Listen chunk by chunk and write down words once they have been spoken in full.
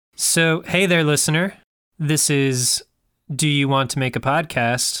So, hey there, listener. This is Do You Want to Make a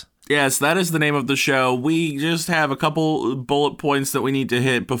Podcast? Yes, that is the name of the show. We just have a couple bullet points that we need to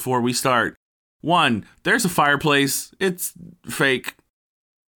hit before we start. 1, there's a fireplace. It's fake.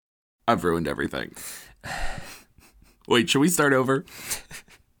 I've ruined everything. Wait, should we start over?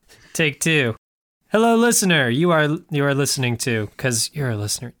 Take 2. Hello, listener. You are listening to, because you're a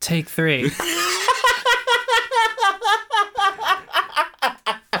listener. Take 3.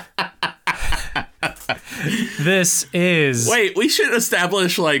 This is... Wait, we should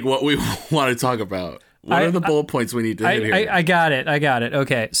establish, what we want to talk about. What are the bullet points we need to hit here? I got it.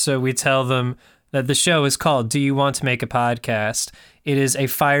 Okay, so we tell them that the show is called Do You Want to Make a Podcast? It is a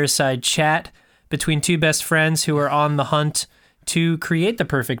fireside chat between two best friends who are on the hunt to create the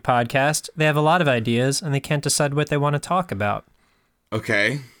perfect podcast. They have a lot of ideas, and they can't decide what they want to talk about.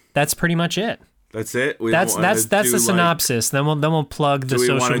 Okay. That's pretty much it. That's it? That's the synopsis. Then we'll plug the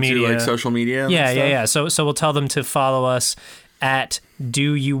social media. Do we want to do social media? Yeah. So we'll tell them to follow us at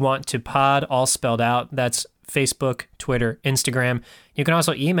Do You Want to Pod, all spelled out. That's Facebook, Twitter, Instagram. You can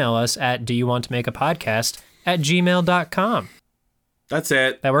also email us at doyouwanttomakeapodcast@gmail.com. That's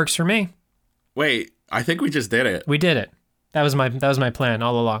it. That works for me. Wait, I think we just did it. We did it. That was my plan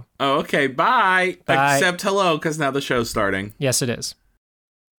all along. Oh, okay. Bye. Bye. Except hello, because now the show's starting. Yes, it is.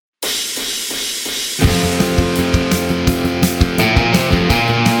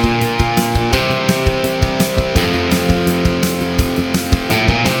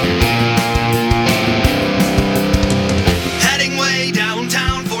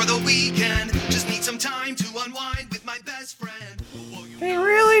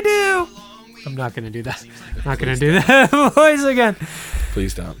 I'm not going to do that. I'm not going to do that voice again.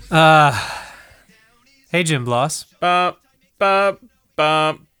 Please don't. Hey, Jim Bloss.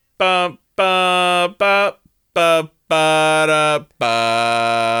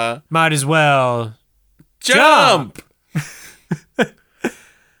 Might as well jump.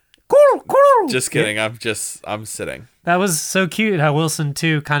 Just kidding. I'm sitting. That was so cute how Wilson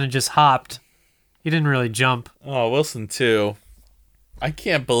 2 kind of just hopped. He didn't really jump. Oh, Wilson 2. I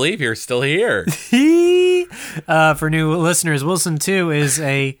can't believe you're still here. For new listeners, Wilson 2 is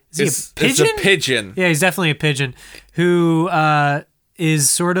a pigeon? It's a pigeon. Yeah, he's definitely a pigeon who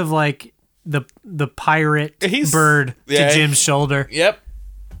is sort of like the pirate bird to Jim's shoulder. Yep.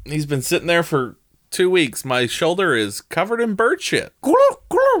 He's been sitting there for 2 weeks. My shoulder is covered in bird shit.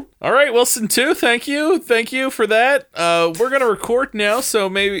 All right, Wilson 2, thank you for that. We're gonna record now, so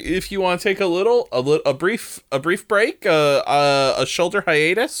maybe if you want to take a brief break, a shoulder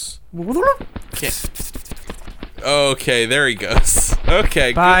hiatus. Okay, there he goes.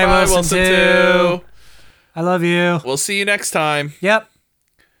 Okay, bye, goodbye, Wilson 2. I love you. We'll see you next time. Yep.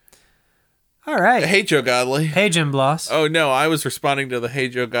 All right. Hey, Joe Godley. Hey, Jim Bloss. Oh no, I was responding to the Hey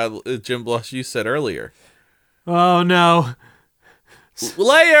Joe Godley, Jim Bloss you said earlier. Oh no.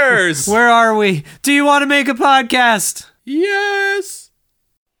 Layers! Where are we? Do you want to make a podcast? Yes!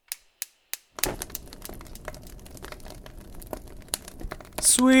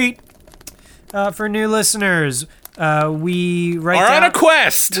 Sweet. For new listeners, we are on a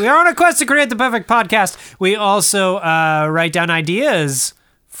quest! We are on a quest to create the perfect podcast. We also write down ideas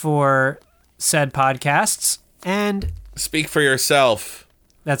for said podcasts, and... Speak for yourself.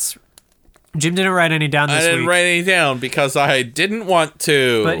 Jim didn't write any down this week. I didn't write any down because I didn't want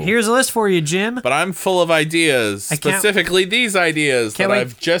to. But here's a list for you, Jim. But I'm full of ideas. Specifically these ideas that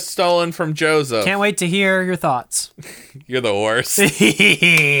I've just stolen from Joseph. Can't wait to hear your thoughts. You're the worst.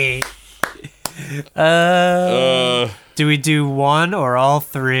 Do we do one or all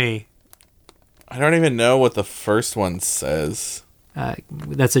three? I don't even know what the first one says.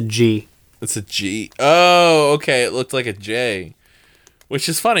 That's a G. It's a G. Oh, okay. It looked like a J. Which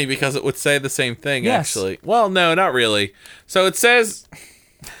is funny because it would say the same thing, actually. Well, no, not really. So it says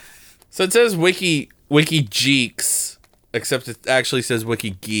Wiki Geeks, except it actually says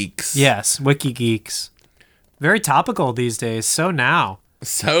Wiki Geeks. Yes, Wiki Geeks. Very topical these days. So now.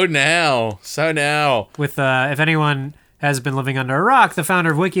 With if anyone has been living under a rock, the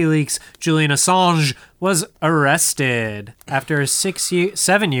founder of WikiLeaks, Julian Assange, was arrested after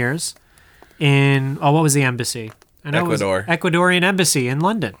 7 years in what was the embassy? I know Ecuador. It was Ecuadorian embassy in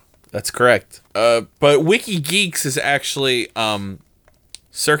London. That's correct. But WikiGeeks is actually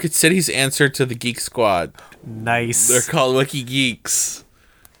Circuit City's answer to the Geek Squad. Nice. They're called WikiGeeks.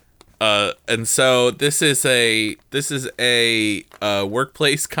 And so this is a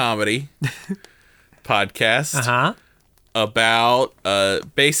workplace comedy podcast about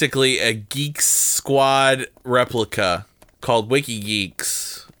basically a Geek Squad replica called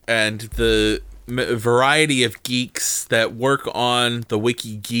WikiGeeks, and the variety of geeks that work on the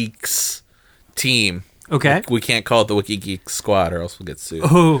WikiGeeks team. Okay. We can't call it the WikiGeeks squad or else we'll get sued.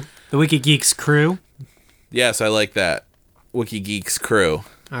 Oh, the WikiGeeks crew. Yes, I like that. WikiGeeks crew.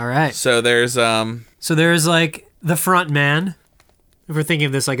 All right. So there's So there's like the front man. If we're thinking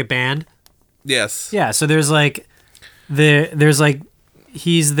of this like a band. yes. Yeah. So there's like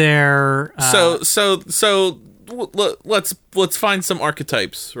he's there. Let's find some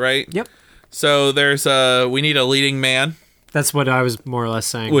archetypes, right? Yep. So there's we need a leading man, That's what I was more or less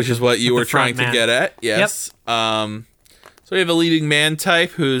saying. which is what you With were the front trying to man. get at. Yes. So we have a leading man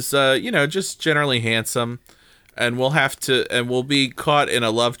type who's just generally handsome, and we'll be caught in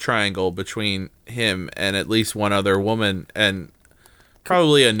a love triangle between him and at least one other woman and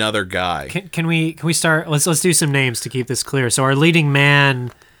probably another guy. Can we start? Let's do some names to keep this clear. So our leading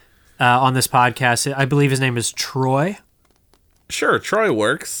man on this podcast, I believe his name is Troy. Sure, Troy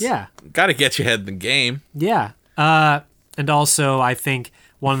works. Yeah. Got to get you ahead in the game. Yeah. And also, I think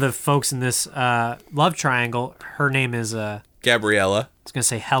one of the folks in this love triangle, her name is, I Gabriella. was going to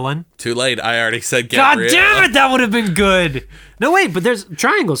say Helen. Too late. I already said God Gabriella. damn it, that would have been good. No, wait, but there's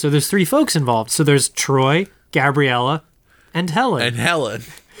triangle, so there's 3 folks involved. So there's Troy, Gabriella, and Helen. And Helen.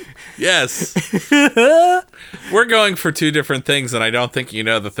 Yes. We're going for 2 different things, and I don't think you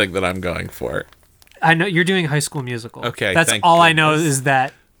know the thing that I'm going for. I know you're doing High School Musical. Okay, That's thank all I know goodness. is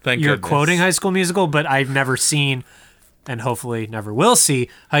that Thank you're goodness. quoting High School Musical, but I've never seen, and hopefully never will see,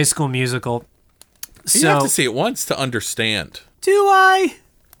 High School Musical. You have So, to see it once to understand. do I?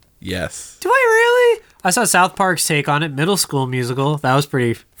 Yes. Do I really? I saw South Park's take on it, Middle School Musical. That was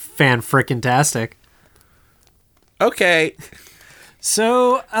pretty fan-frickin-tastic. Okay.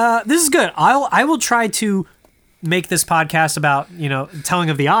 So this is good. I will try to make this podcast about telling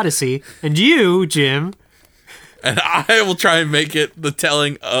of the Odyssey, and you, Jim, And I will try and make it the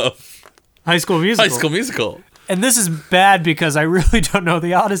telling of High School Musical. High School Musical. And this is bad because I really don't know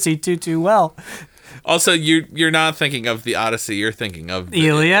the Odyssey too well. Also, you're not thinking of the Odyssey. You're thinking of The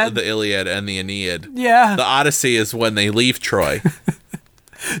Iliad? the Iliad and the Aeneid. Yeah. The Odyssey is when they leave Troy.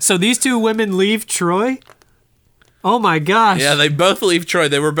 So these 2 women leave Troy? Oh my gosh. Yeah, they both leave Troy.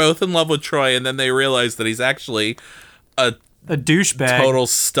 They were both in love with Troy, and then they realize that he's actually a A douchebag. total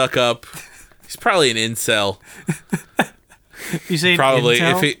stuck-up. He's probably an incel. You say Probably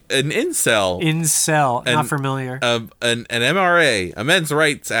Intel? an incel. Incel. Not And- familiar. An MRA, a men's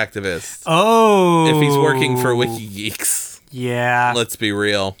rights activist. Oh. If he's working for WikiGeeks, Yeah. let's be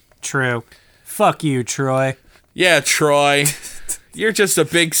real. True. Fuck you, Troy. Yeah, Troy, you're just a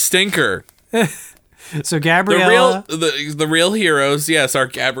big stinker. So The Gabriella the real heroes, yes, are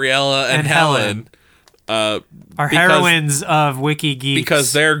Gabriella and Helen. are because- heroines of WikiGeeks.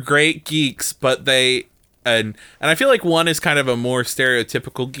 Because they're great geeks, but they and I feel like one is kind of a more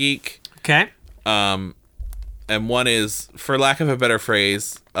stereotypical geek, Okay. and one is, for lack of a better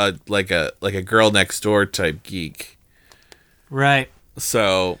phrase, like a girl next door type geek. Right.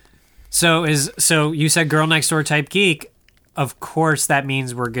 So So you said girl next door type geek. Of course that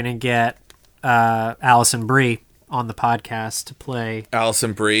means we're gonna get Allison Brie on the podcast to play.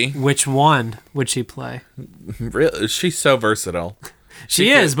 Allison Brie, Which one would she play? really, she's so versatile. She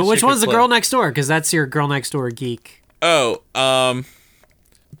could- is, but she which could one's the play. girl next door? Because that's your girl next door geek. Oh,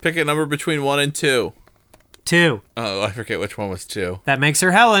 pick a number between 1 and 2. 2. Oh, I forget which one was 2. That makes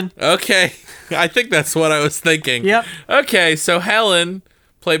her Helen. Okay, I think that's what I was thinking. Yep. Okay, so Helen,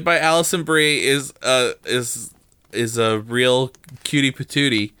 played by Allison Brie, is a real cutie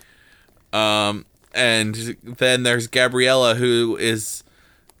patootie. And then there's Gabriella, who is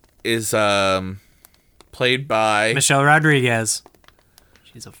played by Michelle Rodriguez.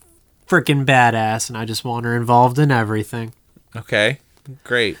 She's a freaking badass, and I just want her involved in everything. Okay,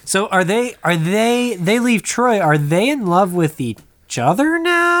 great. So they leave Troy. Are they in love with each other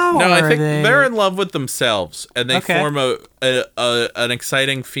now? No, or I think are they're in love with themselves, and they Okay. form an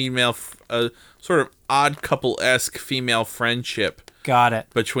exciting female, sort of odd couple-esque female friendship Got it.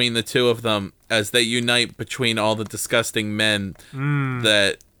 between the 2 of them as they unite between all the disgusting men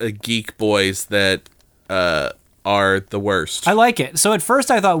that geek boys that are the worst. I like it. So at first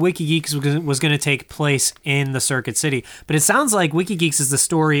I thought WikiGeeks was going to take place in the Circuit City, but it sounds like WikiGeeks is the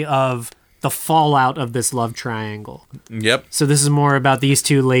story of the fallout of this love triangle. Yep. So this is more about these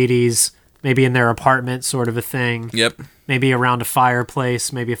 2 ladies, maybe in their apartment, sort of a thing. Yep. Maybe around a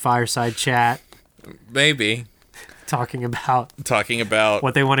fireplace, maybe a fireside chat, Maybe talking about talking about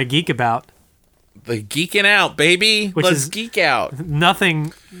what they want to geek about. the geeking out, baby. Which Let's is- geek out.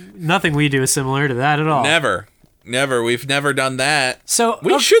 Nothing we do is similar to that at all. Never. We've never done that. So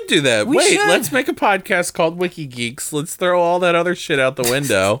We should do that. we Wait, should. let's make a podcast called WikiGeeks. Let's throw all that other shit out the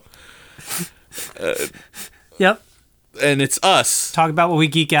window. Yep. And it's us. Talk about what we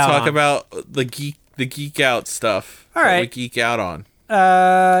geek out Talk on. about the geek out stuff. All that right. we geek out on.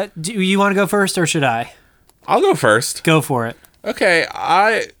 Do you want to go first or should I? I'll go first. Go for it. Okay,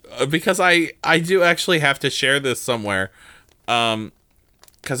 because I do actually have to share this somewhere.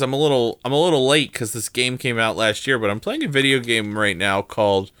 Because I'm a little late because this game came out last year, but I'm playing a video game right now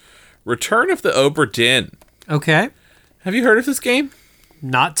called Return of the Obra Dinn. Okay. Have you heard of this game?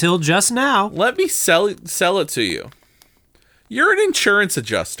 Not till just now. Let me sell it to you. You're an insurance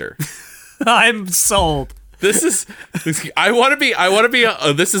adjuster. I'm sold. This is this is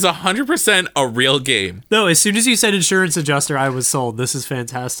 100% a real game. No, as soon as you said insurance adjuster, I was sold. This is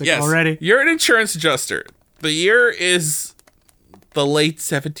fantastic already. You're an insurance adjuster. The year is the late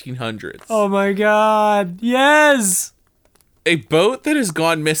 1700s. Oh my god. Yes. A boat that has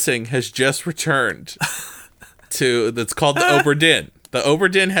gone missing has just returned that's called the Obra Dinn. The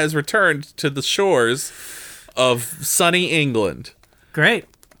Obra Dinn has returned to the shores of sunny England. Great.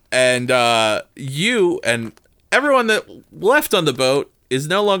 And you and everyone that left on the boat is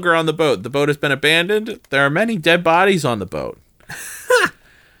no longer on the boat. The boat has been abandoned. There are many dead bodies on the boat.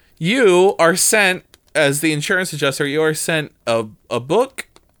 You are sent, as the insurance adjuster, you are sent a book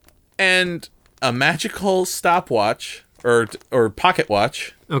and a magical stopwatch or pocket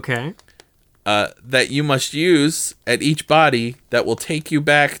watch Okay. that you must use at each body that will take you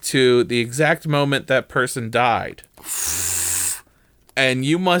back to the exact moment that person died. And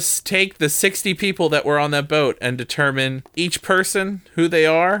you must take the 60 people that were on that boat and determine each person, who they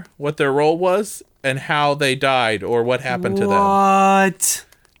are, what their role was, and how they died or what happened to them. What?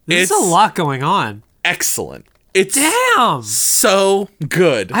 There's a lot going on. Excellent. It's Damn. so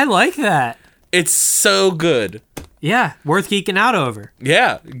good. I like that. It's so good. Yeah, worth geeking out over.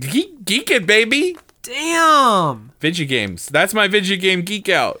 Yeah. Geek it, baby. Damn. Video games. That's my video game geek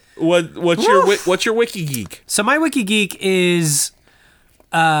out. What's your wiki geek? So my wiki geek is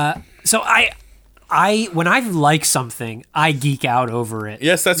so I when I like something, I geek out over it.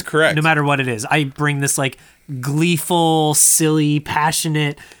 Yes, that's correct. No matter what it is. I bring this like gleeful, silly,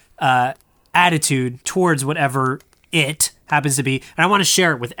 passionate attitude towards whatever it happens to be. And I want to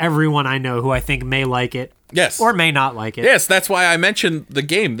share it with everyone I know who I think may like it. Yes. Or may not like it. Yes, that's why I mentioned the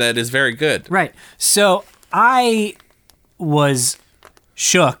game that is very good. Right. So I was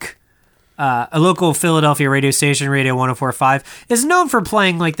shook. A local Philadelphia radio station, Radio 104.5, is known for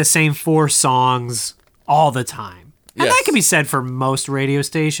playing like the same 4 songs all the time. And Yes. that can be said for most radio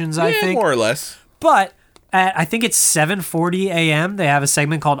stations, I think. More or less. But at, I think it's 7:40 a.m., they have a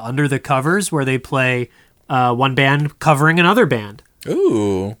segment called Under the Covers where they play one band covering another band.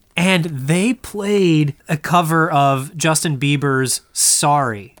 Ooh. And they played a cover of Justin Bieber's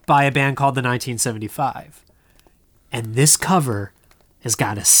Sorry by a band called the 1975. And this cover has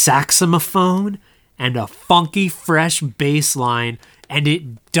got a saxophone and a funky, fresh bass line, and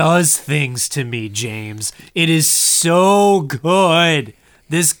it does things to me, James. It is so good.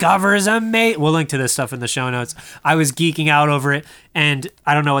 This cover is amazing. We'll link to this stuff in the show notes. I was geeking out over it, and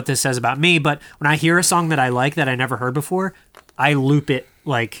I don't know what this says about me, but when I hear a song that I like that I never heard before, I loop it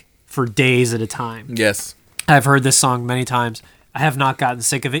like for days at a time. Yes. I've heard this song many times. I have not gotten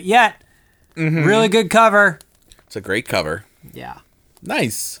sick of it yet. Really good cover. It's a great cover. Yeah.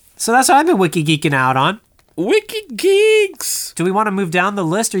 Nice. So that's what I've been wiki geeking out on. Wiki Geeks. Do we want to move down the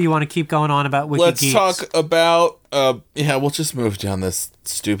list, or you want to keep going on about wiki Let's geeks? talk about we'll just move down this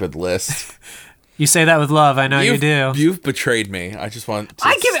stupid list. You say that with love. I know you do. You've betrayed me. I just want to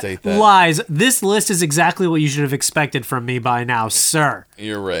I give state it that. lies. This list is exactly what you should have expected from me by now, sir.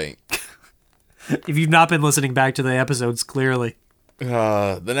 You're right. If you've not been listening back to the episodes, clearly.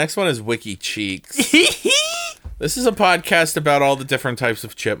 The next one is Wiki Cheeks. This is a podcast about all the different types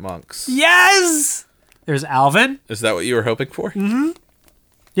of chipmunks. Yes! There's Alvin. Is that what you were hoping for?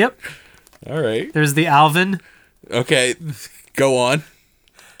 Yep. All right. There's the Alvin, Okay. Go on.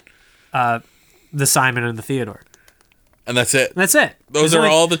 the Simon, and the Theodore. And that's it. That's it. Those There's are only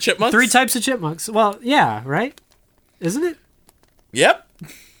all the chipmunks? 3 types of chipmunks. Well, yeah, right? Isn't it? Yep.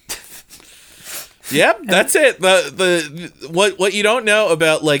 Yep, that's it. The what you don't know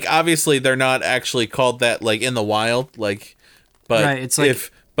about, like, obviously they're not actually called that, like, in the wild, like, but Right, it's like-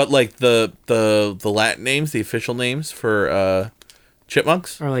 the Latin names, the official names for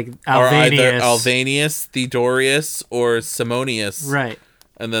chipmunks Or like are either Alvanius. Alvanius, Theodorus, or Simonius. Right.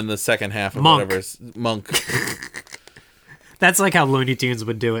 And then the second half of Monk. whatever is Monk. That's like how Looney Tunes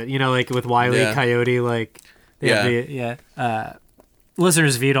would do it. You know, like with Wile E. Yeah. Coyote, like they have Yeah.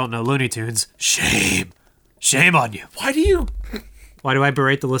 listeners, if you don't know Looney Tunes, shame on you. Why do you Why do I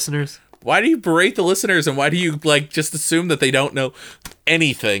berate the listeners? Why do you berate the listeners, and why do you just assume that they don't know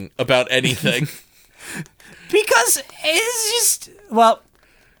anything about anything? Because it's just, well,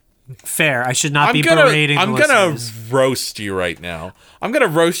 fair. I should not be berating the listeners. I'm gonna roast you right now. I'm gonna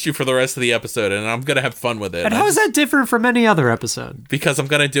roast you for the rest of the episode, and I'm gonna have fun with it. And how is that different from any other episode? Because I'm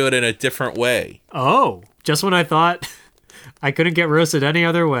gonna do it in a different way. Oh, just when I thought I couldn't get roasted any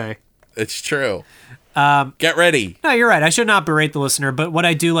other way. It's true. Get ready. No, you're right. I should not berate the listener, but what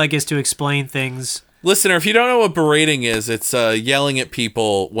I do like is to explain things. Listener, if you don't know what berating is, it's yelling at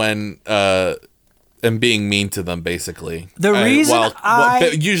people when and being mean to them, basically. The reason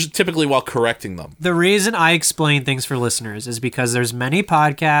usually, typically while correcting them. The reason I explain things for listeners is because there's many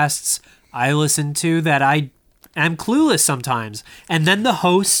podcasts I listen to that I am clueless sometimes, and then the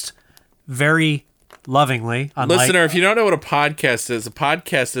host very lovingly, listener, if you don't know what a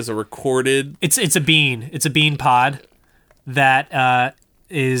podcast is a recorded. It's a bean pod that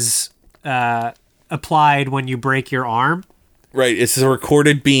is applied when you break your arm. Right, it's a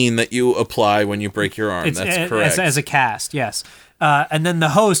recorded bean that you apply when you break your arm. That's correct. As a cast, yes. And then the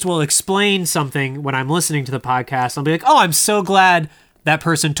host will explain something when I'm listening to the podcast. I'll be like, oh, I'm so glad that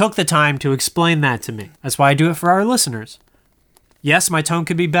person took the time to explain that to me. That's why I do it for our listeners. Yes, my tone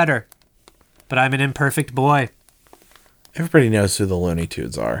could be better, but I'm an imperfect boy. Everybody knows who the Looney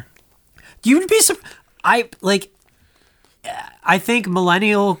Tunes are. You would be I think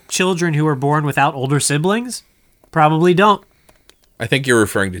millennial children who are born without older siblings probably don't. I think you're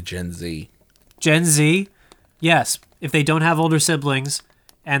referring to Gen Z. Gen Z, yes. If they don't have older siblings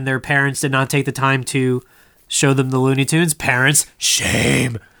and their parents did not take the time to show them the Looney Tunes, parents,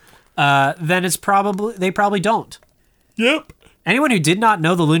 shame. Then they probably don't. Yep. Anyone who did not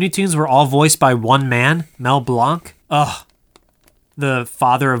know the Looney Tunes were all voiced by one man, Mel Blanc. Ugh. The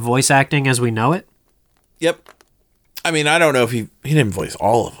father of voice acting as we know it. Yep. I mean, I don't know if he didn't voice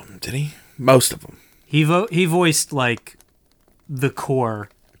all of them, did he? Most of them. He voiced the core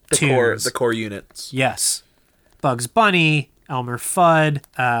tunes. The core units. Yes. Bugs Bunny, Elmer Fudd.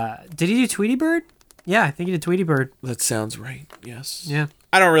 Did he do Tweety Bird? Yeah, I think he did Tweety Bird. That sounds right. Yes. Yeah.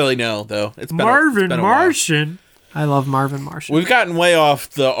 I don't really know though. It's been Marvin a Martian. I love Marvin Martian. We've gotten way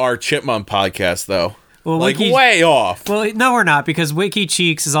off our Chipmunk podcast though. Well, way off. Well, no, we're not, because Wiki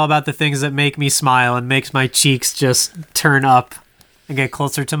Cheeks is all about the things that make me smile and makes my cheeks just turn up and get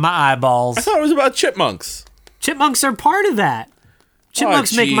closer to my eyeballs. I thought it was about chipmunks. Chipmunks are part of that.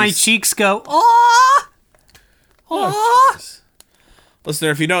 Chipmunks make my cheeks go, oh.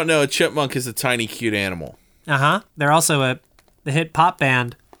 Listener, if you don't know, a chipmunk is a tiny, cute animal. Uh-huh. They're also the hit pop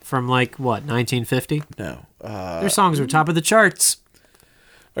band from, 1950? No. Their songs were top of the charts.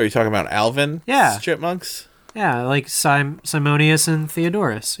 Are you talking about Alvin? Yeah. Chipmunks? Yeah, like Simonius and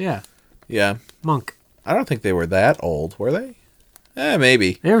Theodorus. Yeah. Yeah. Monk. I don't think they were that old, were they?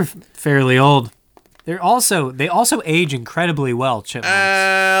 Maybe. They were fairly old. They also age incredibly well, chipmunks.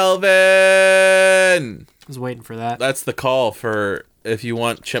 Alvin! I was waiting for that. That's the call for if you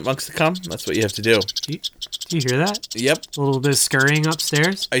want chipmunks to come. That's what you have to do. Do you hear that? Yep. A little bit of scurrying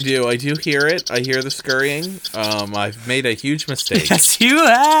upstairs? I do hear it. I hear the scurrying. I've made a huge mistake. Yes, you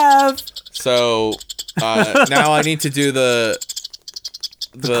have! So, now I need to do the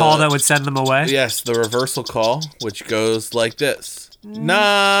call that would send them away? Yes, the reversal call, which goes like this.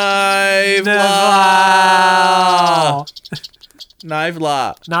 Knife law! Knife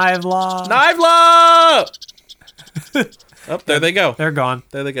law! Knife law! Knife law! Oh, there they go. They're gone.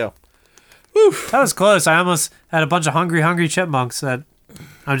 There they go. Whew. That was close. I almost had a bunch of hungry chipmunks that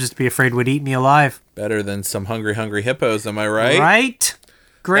I would just be afraid would eat me alive. Better than some hungry hippos, am I right? Right?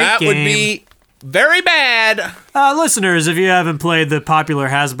 Great that game. That would be very bad. Listeners, if you haven't played the popular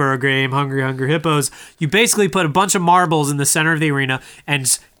Hasbro game, Hungry Hippos, you basically put a bunch of marbles in the center of the arena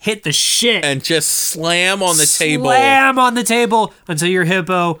and hit the shit. And just slam on the table. Slam on the table until your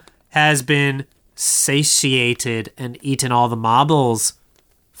hippo has been satiated and eaten all the marbles.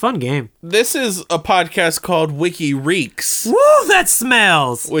 Fun game. This is a podcast called Wiki Reeks. Woo, that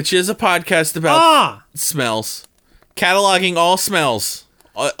smells! Which is a podcast about smells. Cataloging all smells.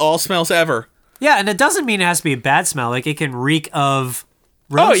 All smells ever. Yeah, and it doesn't mean it has to be a bad smell. Like, it can reek of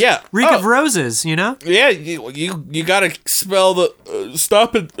roses. Oh, yeah. Reek of roses, you know? Yeah, you gotta smell the...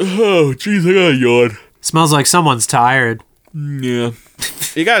 stop it. Oh, jeez, I gotta yawn. Smells like someone's tired. Yeah.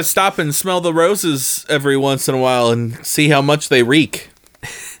 You gotta stop and smell the roses every once in a while and see how much they reek.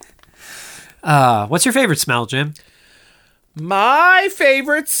 What's your favorite smell, Jim? My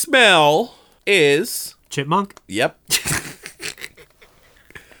favorite smell is... chipmunk? Yep.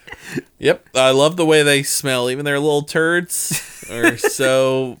 Yep, I love the way they smell. Even their little turds are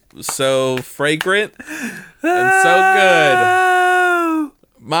so fragrant and so good.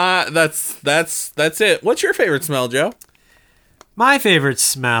 That's it. What's your favorite smell, Joe? My favorite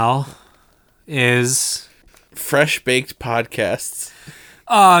smell is... Fresh baked podcasts.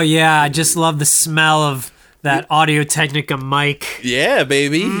 Oh, yeah. I just love the smell of that Audio-Technica mic. Yeah,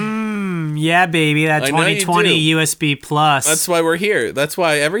 baby. Yeah, baby. That I know you 2020 do. USB Plus. That's why we're here. That's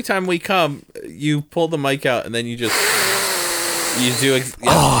why every time we come, you pull the mic out and then you just...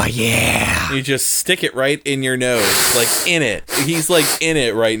 Oh, yeah. You just stick it right in your nose. Like, in it. He's, like, in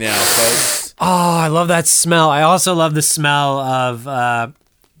it right now, folks. Oh, I love that smell. I also love the smell of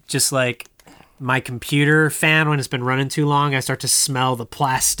just, like, my computer fan when it's been running too long. I start to smell the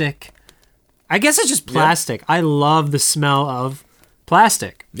plastic. I guess it's just plastic. Yep. I love the smell of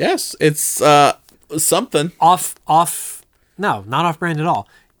plastic. Yes, it's something. No, not off-brand at all.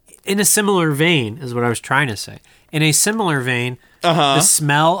 In a similar vein is what I was trying to say. In a similar vein, the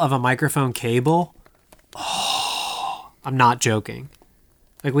smell of a microphone cable. Oh, I'm not joking.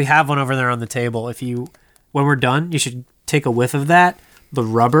 Like, we have one over there on the table. When we're done, you should take a whiff of that. The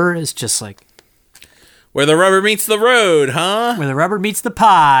rubber is just like... Where the rubber meets the road, huh? Where the rubber meets the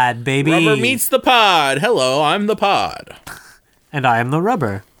pod, baby. Rubber meets the pod. Hello, I'm the pod. And I am the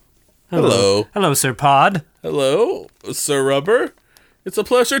rubber. Hello. Hello, Sir Pod. Hello, Sir Rubber. It's a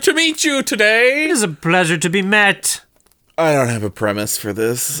pleasure to meet you today. It is a pleasure to be met. I don't have a premise for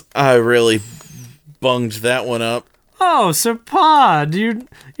this. I really bunged that one up. Oh, Sir Pod, you're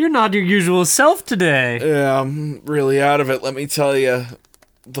not your usual self today. Yeah, I'm really out of it, let me tell you.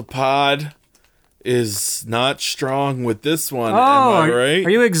 The pod is not strong with this one, am I right? Are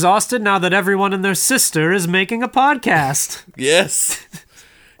you exhausted now that everyone and their sister is making a podcast? Yes.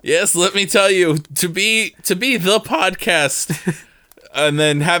 Yes, let me tell you, to be the podcast and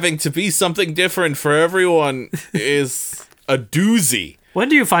then having to be something different for everyone is a doozy. When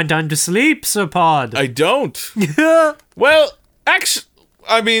do you find time to sleep, Sir Pod? I don't. Well, actually,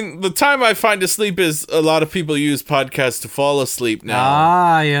 I mean, the time I find to sleep is a lot of people use podcasts to fall asleep now.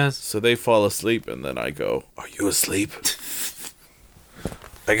 Ah, yes. So they fall asleep and then I go, "Are you asleep?"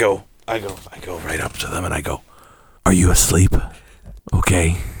 I go right up to them and I go, "Are you asleep?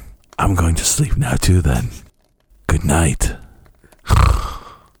 Okay, I'm going to sleep now too then. Good night."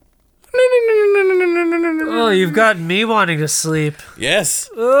 Oh, you've got me wanting to sleep. Yes.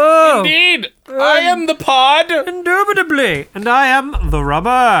 Oh, indeed. I am the pod. Indubitably. And I am the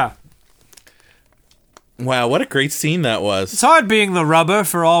rubber. Wow, what a great scene that was. It's hard being the rubber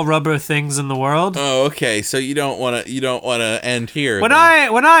for all rubber things in the world. Oh, okay. So you don't want to end here. When I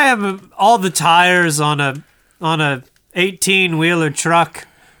am all the tires on a 18-wheeler truck,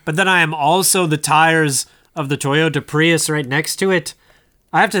 but then I am also the tires of the Toyota Prius right next to it,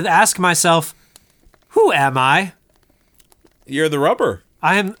 I have to ask myself, who am I? You're the rubber.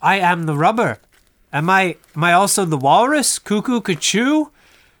 I am the rubber. Am I also the walrus? Cuckoo Cachoo?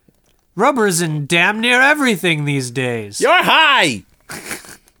 Rubber's in damn near everything these days. You're high!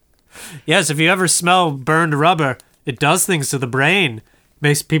 Yes, if you ever smell burned rubber, it does things to the brain.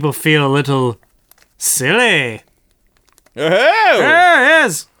 Makes people feel a little silly. Oh! There it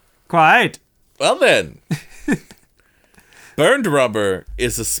is. Quite. Well then. Burned rubber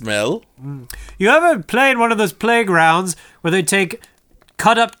is a smell. You ever played one of those playgrounds where they take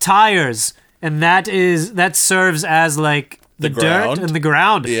cut up tires and that serves as like the dirt and the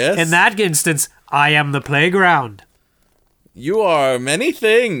ground? Yes. In that instance, I am the playground. You are many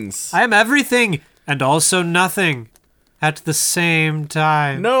things. I am everything and also nothing at the same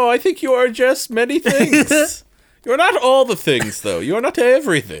time. No, I think you are just many things. You're not all the things, though. You're not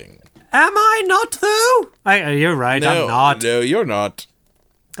everything. Am I not, though? You're right, I'm not. No, you're not.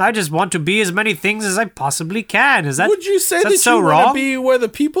 I just want to be as many things as I possibly can. Would you say that so you wrong? want to be where the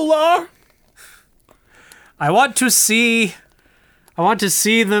people are? I want to see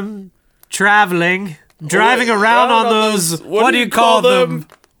them traveling, driving around on those, what do you call them?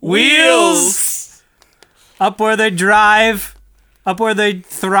 Wheels! Up where they drive, up where they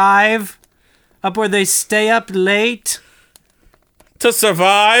thrive, up where they stay up late. To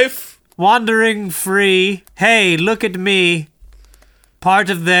survive? Wandering free. Hey, look at me. Part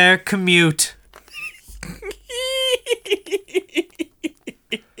of their commute.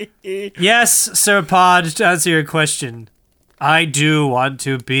 Yes, Sir Pod, to answer your question, I do want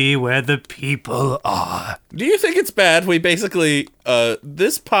to be where the people are. Do you think it's bad we basically,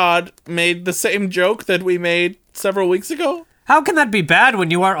 this pod made the same joke that we made several weeks ago? How can that be bad when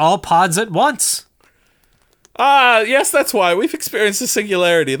you are all pods at once? Yes, that's why. We've experienced a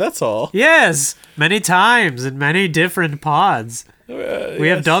singularity, that's all. Yes, many times in many different pods. We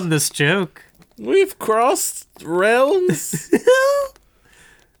have done this joke. We've crossed realms.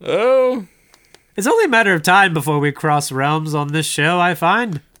 Oh. It's only a matter of time before we cross realms on this show, I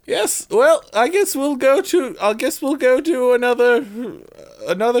find. Yes. Well, I guess we'll go to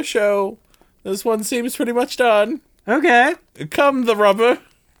another show. This one seems pretty much done. Okay. Come, the rubber.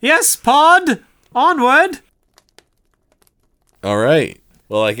 Yes, Pod. Onward. All right.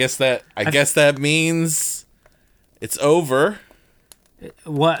 Well, I guess that means it's over.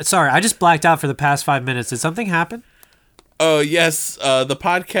 What? Sorry, I just blacked out for the past 5 minutes. Did something happen? Oh, yes. The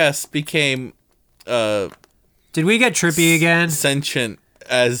podcast became Did we get trippy again? sentient,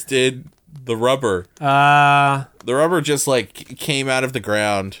 as did the rubber. The rubber just like came out of the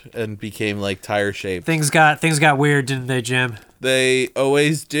ground and became like tire shaped. things got weird, didn't they, Jim? They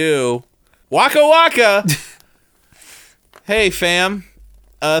always do. Waka waka. Hey, fam.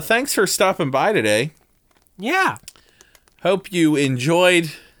 Thanks for stopping by today. Yeah. Hope you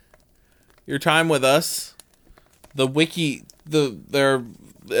enjoyed your time with us. Our wiki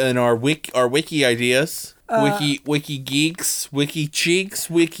ideas. Wiki geeks, wiki cheeks,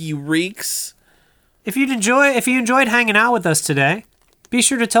 wiki reeks. If you enjoyed hanging out with us today, be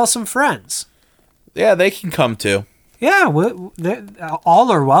sure to tell some friends. Yeah, they can come too. Yeah,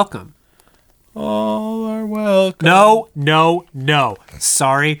 all are welcome. All are welcome. No.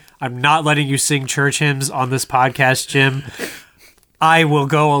 Sorry, I'm not letting you sing church hymns on this podcast, Jim. I will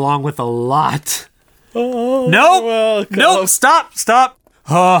go along with a lot. Nope. Stop.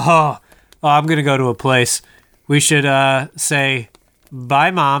 Oh, I'm gonna go to a place. We should say bye,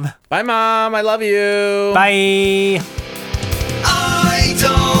 Mom. Bye, Mom. I love you. Bye. I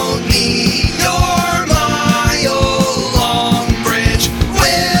don't need your